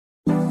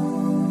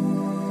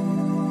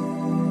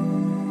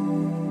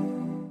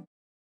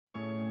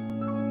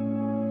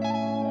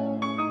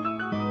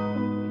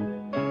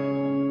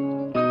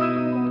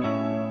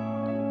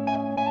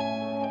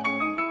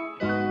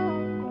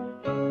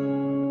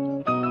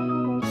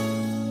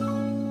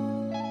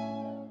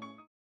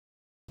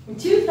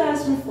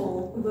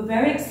2004, we were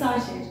very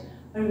excited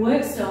when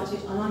work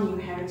started on our new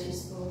heritage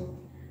store.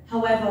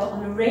 However,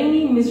 on a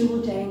rainy,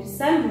 miserable day in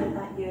December of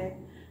that year,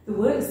 the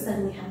work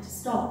suddenly had to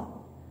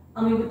stop,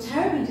 and we were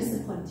terribly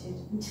disappointed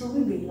until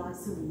we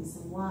realised the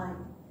reason why.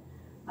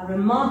 A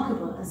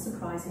remarkable and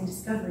surprising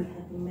discovery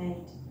had been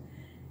made.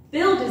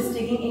 Builders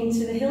digging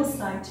into the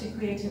hillside to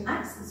create an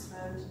access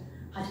road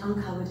had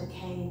uncovered a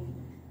cave,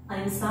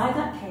 and inside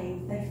that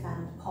cave they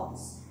found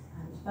pots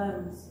and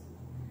bones.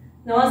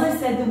 Now, as I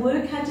said, the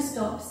work had to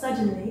stop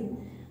suddenly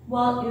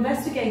while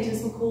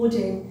investigators were called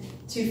in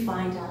to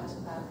find out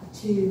about the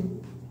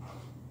tomb.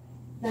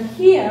 Now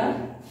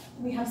here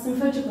we have some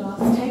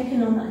photographs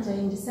taken on that day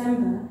in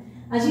December.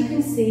 As you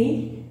can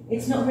see,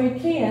 it's not very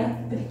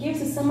clear, but it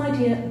gives us some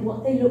idea of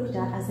what they looked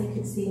at as they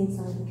could see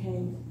inside the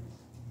cave.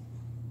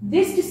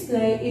 This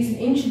display is an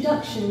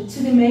introduction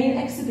to the main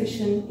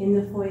exhibition in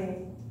the foyer.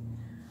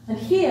 And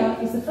here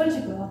is a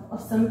photograph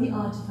of some of the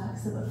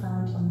artifacts that were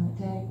found on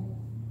that day.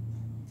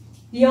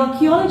 The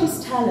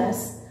archaeologists tell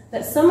us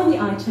that some of the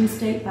items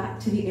date back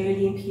to the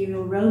early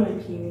Imperial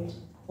Roman period,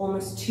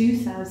 almost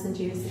 2,000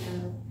 years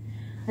ago.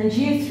 And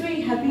Year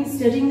 3 have been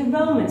studying the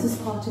Romans as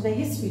part of their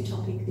history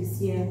topic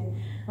this year,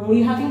 and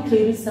we have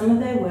included some of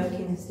their work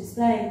in this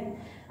display.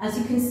 As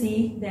you can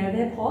see, there are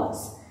their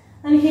pots,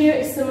 and here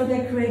is some of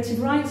their creative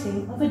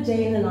writing of a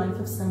day in the life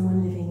of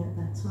someone living at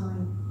that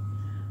time.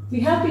 We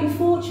have been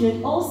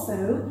fortunate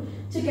also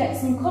to get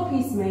some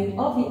copies made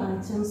of the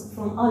items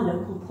from our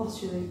local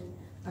pottery,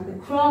 and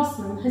the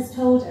craftsman has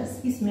told us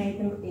he's made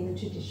them in a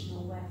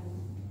traditional way.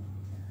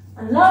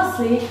 And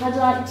lastly, I'd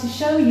like to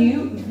show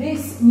you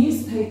this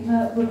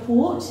newspaper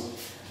report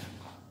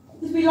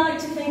that we like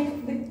to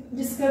think the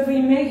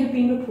discovery may have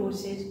been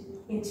reported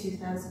in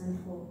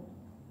 2004.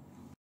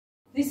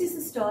 This is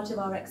the start of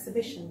our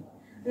exhibition,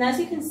 and as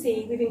you can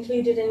see, we've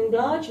included an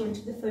enlargement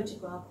of the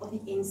photograph of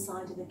the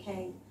inside of the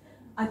cave.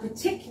 I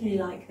particularly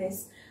like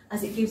this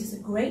as it gives us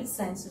a great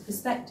sense of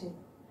perspective.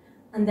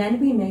 And then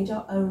we made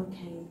our own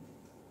cave.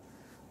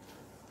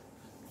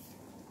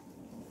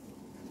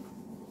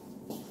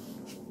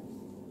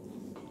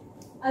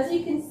 As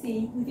you can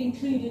see, we've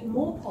included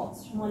more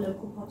pots from our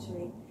local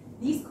pottery.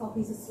 These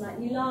copies are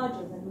slightly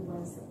larger than the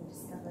ones that we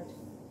discovered.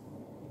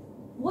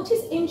 What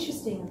is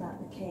interesting about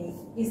the cave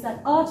is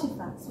that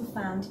artifacts were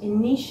found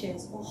in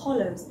niches or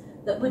hollows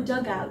that were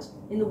dug out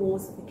in the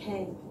walls of the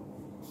cave.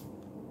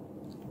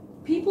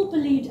 People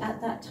believed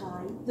at that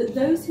time that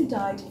those who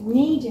died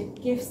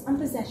needed gifts and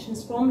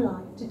possessions from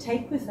life to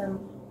take with them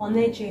on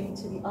their journey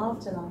to the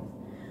afterlife,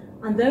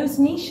 and those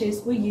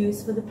niches were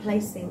used for the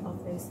placing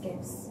of those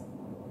gifts.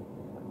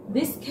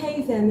 This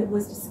cave then that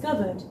was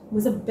discovered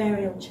was a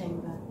burial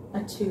chamber,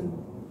 a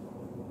tomb.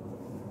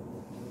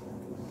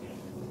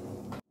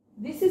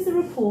 This is a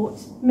report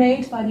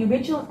made by the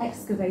original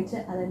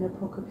excavator Eleanor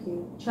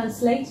Procopiou,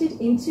 translated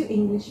into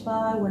English by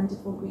our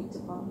wonderful Greek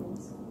department.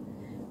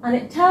 And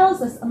it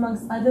tells us,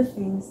 amongst other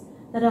things,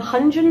 that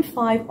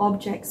 105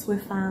 objects were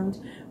found,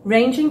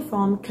 ranging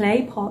from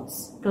clay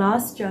pots,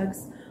 glass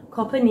jugs,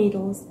 copper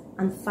needles,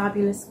 and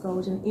fabulous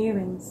golden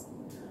earrings.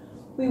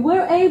 We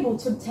were able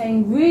to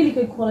obtain really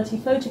good quality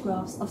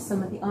photographs of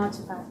some of the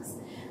artifacts.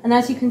 And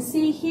as you can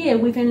see here,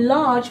 we've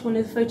enlarged one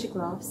of the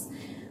photographs,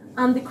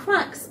 and the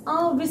cracks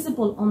are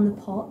visible on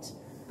the pot,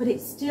 but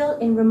it's still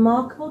in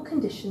remarkable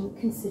condition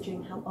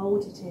considering how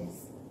old it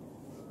is.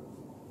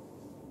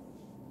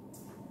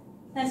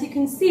 As you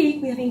can see,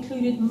 we have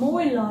included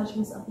more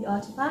enlargements of the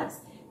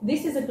artifacts.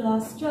 This is a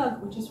glass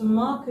jug, which is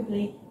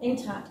remarkably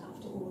intact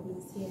after all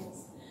these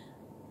years.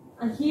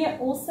 And here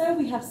also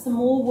we have some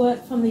more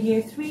work from the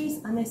Year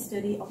 3s and their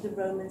study of the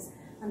Romans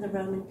and the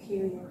Roman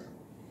period.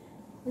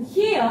 And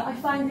here I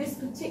find this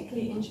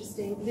particularly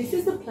interesting. This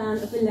is the plan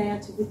of the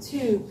layout of the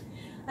tomb.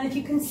 And if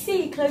you can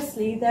see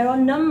closely, there are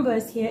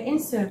numbers here in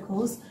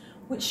circles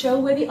which show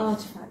where the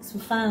artifacts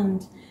were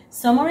found.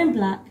 Some are in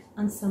black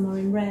and some are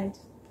in red.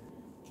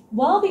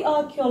 While the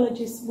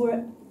archaeologists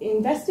were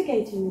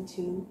investigating the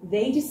tomb,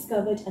 they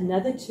discovered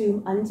another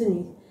tomb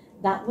underneath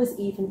that was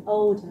even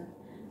older.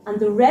 And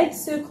the red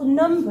circle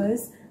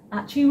numbers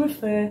actually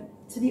refer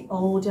to the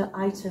older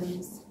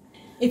items.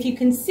 If you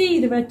can see,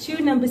 there are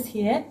two numbers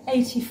here,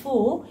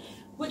 84,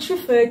 which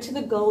refer to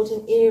the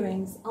golden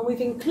earrings. And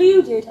we've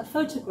included a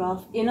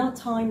photograph in our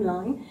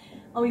timeline,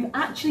 and we've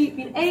actually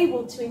been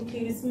able to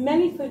include as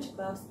many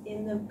photographs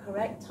in the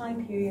correct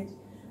time period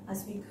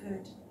as we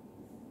could.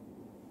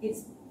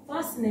 It's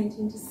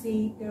fascinating to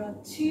see there are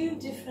two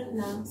different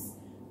lamps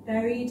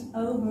buried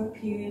over a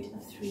period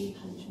of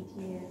 300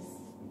 years.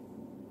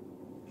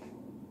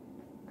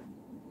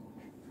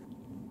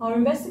 Our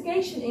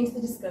investigation into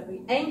the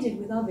discovery ended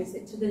with our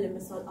visit to the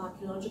Limassol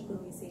Archaeological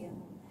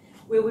Museum,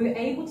 where we were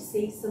able to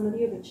see some of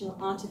the original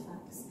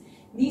artifacts.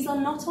 These are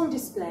not on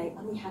display,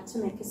 and we had to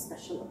make a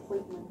special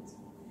appointment.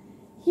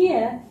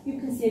 Here you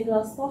can see a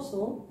glass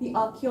bottle. The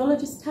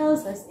archaeologist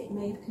tells us it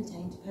may have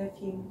contained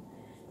perfume.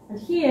 And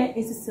here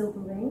is a silver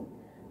ring,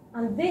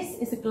 and this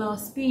is a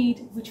glass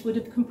bead which would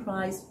have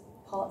comprised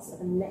parts of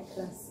a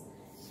necklace.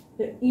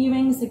 The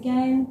earrings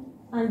again,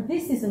 and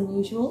this is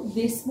unusual.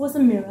 This was a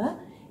mirror.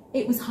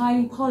 It was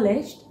highly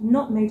polished,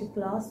 not made of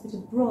glass but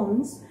of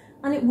bronze,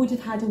 and it would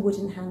have had a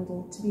wooden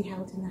handle to be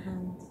held in the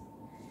hand.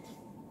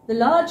 The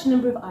large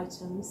number of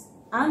items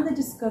and the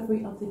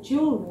discovery of the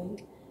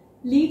jewellery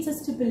leads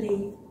us to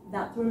believe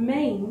that the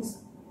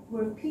remains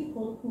were of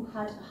people who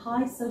had a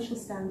high social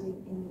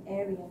standing in the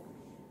area,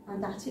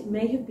 and that it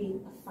may have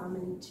been a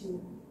family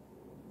tomb.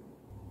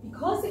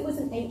 Because it was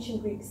an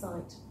ancient Greek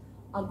site,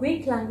 our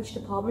Greek language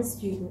department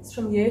students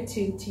from Year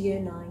 2 to Year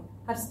 9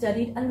 have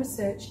studied and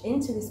researched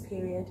into this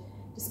period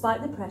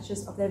despite the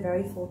pressures of their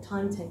very full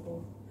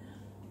timetable.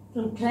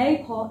 From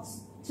clay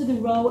pots to the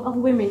role of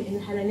women in the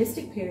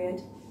Hellenistic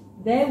period,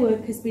 their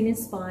work has been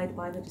inspired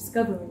by the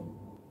discovery.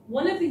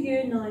 One of the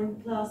Year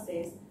 9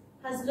 classes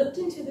has looked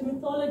into the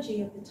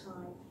mythology of the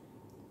time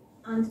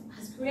and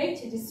has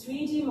created this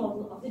 3D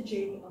model of the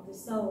journey of the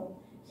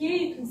soul. Here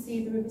you can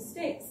see the river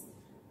Styx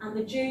and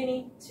the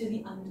journey to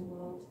the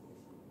underworld.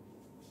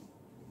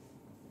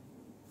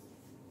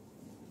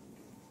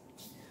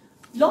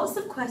 Lots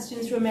of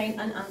questions remain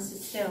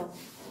unanswered still.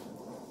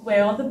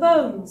 Where are the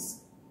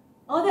bones?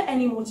 Are there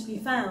any more to be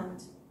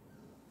found?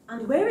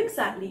 And where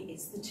exactly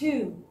is the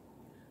tomb?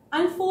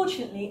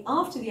 Unfortunately,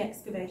 after the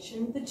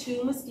excavation, the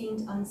tomb was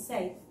deemed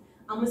unsafe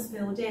and was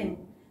filled in,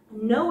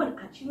 and no one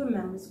actually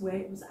remembers where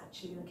it was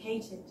actually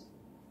located.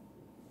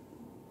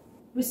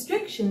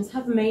 Restrictions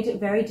have made it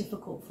very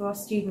difficult for our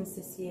students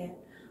this year,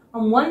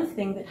 and one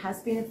thing that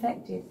has been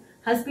affected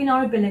has been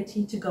our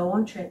ability to go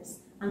on trips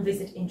and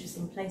visit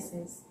interesting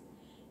places.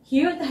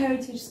 Here at the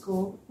Heritage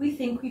School, we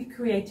think we've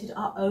created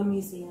our own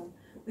museum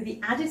with the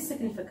added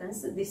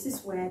significance that this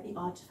is where the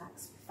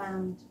artefacts were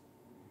found.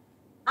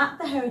 At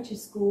the Heritage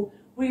School,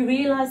 we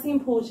realise the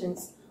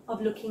importance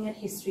of looking at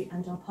history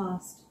and our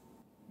past.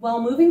 While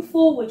moving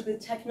forward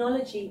with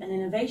technology and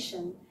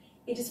innovation,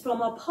 it is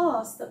from our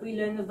past that we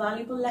learn the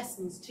valuable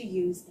lessons to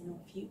use in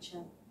our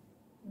future.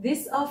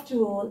 This, after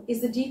all,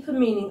 is the deeper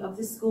meaning of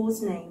the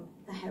school's name,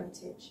 the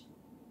Heritage.